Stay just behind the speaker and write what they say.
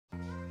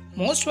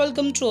Most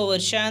welcome to our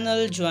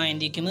channel. Join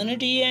the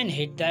community and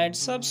hit that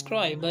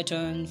subscribe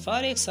button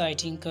for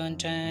exciting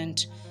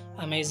content,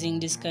 amazing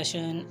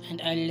discussion, and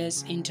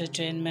endless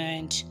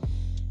entertainment.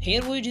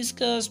 Here we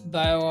discuss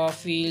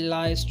biography,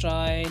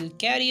 lifestyle,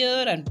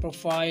 career, and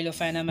profile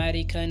of an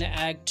American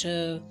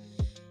actor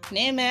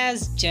named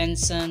as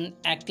Jensen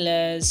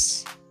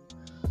Ackles.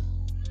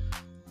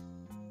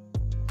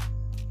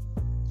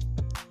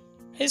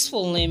 His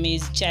full name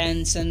is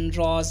Jensen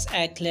Ross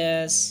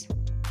Ackles.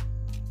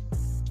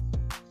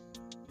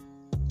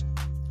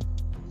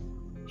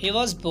 He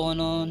was born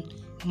on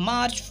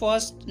March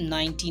 1st,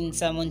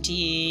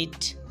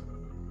 1978.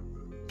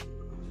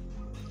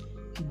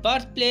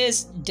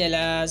 Birthplace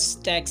Dallas,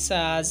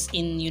 Texas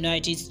in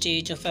United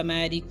States of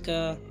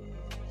America.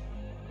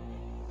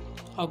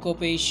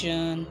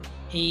 Occupation: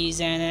 he is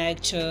an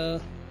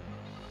actor.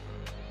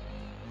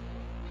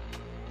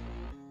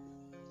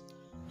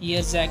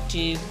 Years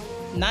active: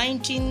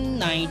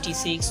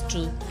 1996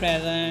 to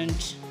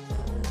present.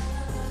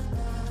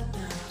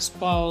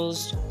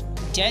 Spouse: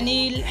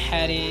 Daniel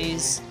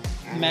Harris,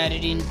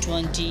 married in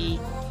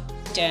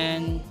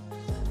 2010.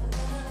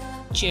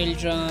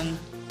 Children: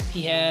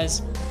 he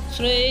has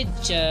three: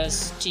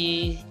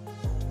 Justy,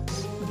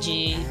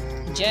 J,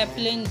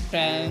 Jacqueline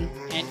Brown,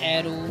 and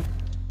Arrow.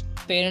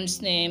 Parents'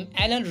 name: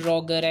 Alan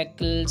Roger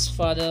Ackles.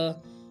 Father: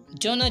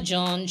 Donna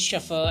John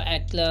Schaffer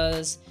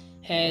Ackles.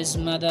 His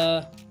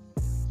mother.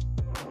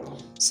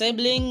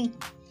 Sibling: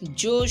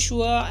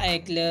 Joshua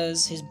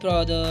Ackles. His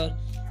brother: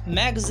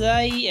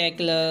 Magzai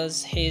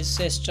Ackles. His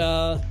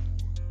sister.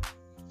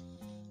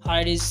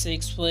 Height is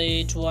 6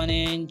 feet 1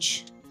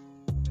 inch.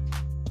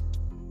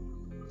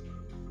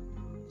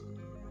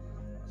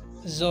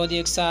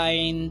 Zodiac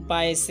sign: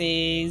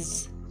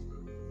 Pisces.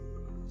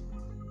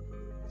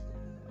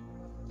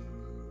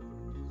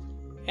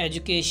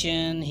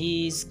 Education: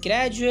 he is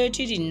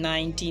graduated in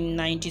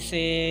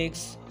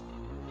 1996.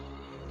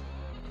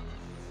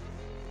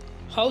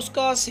 House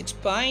cost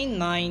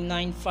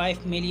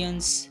 6.995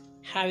 millions,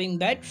 having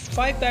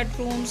 5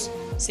 bedrooms,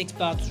 6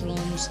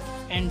 bathrooms,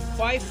 and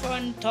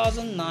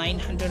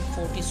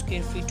 5,940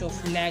 square feet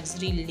of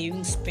luxury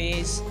living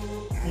space.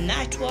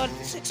 Net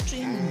worth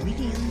 16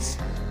 millions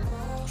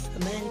of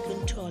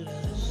American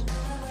dollars.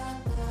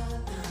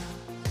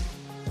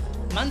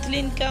 Monthly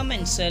income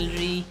and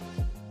salary: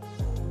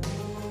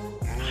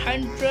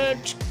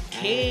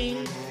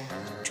 $100K.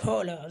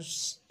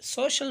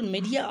 Social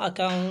media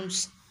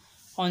accounts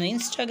on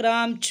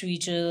Instagram,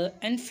 Twitter,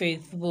 and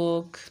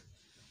Facebook.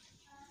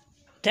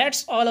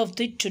 That's all of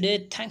it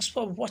today. Thanks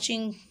for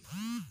watching.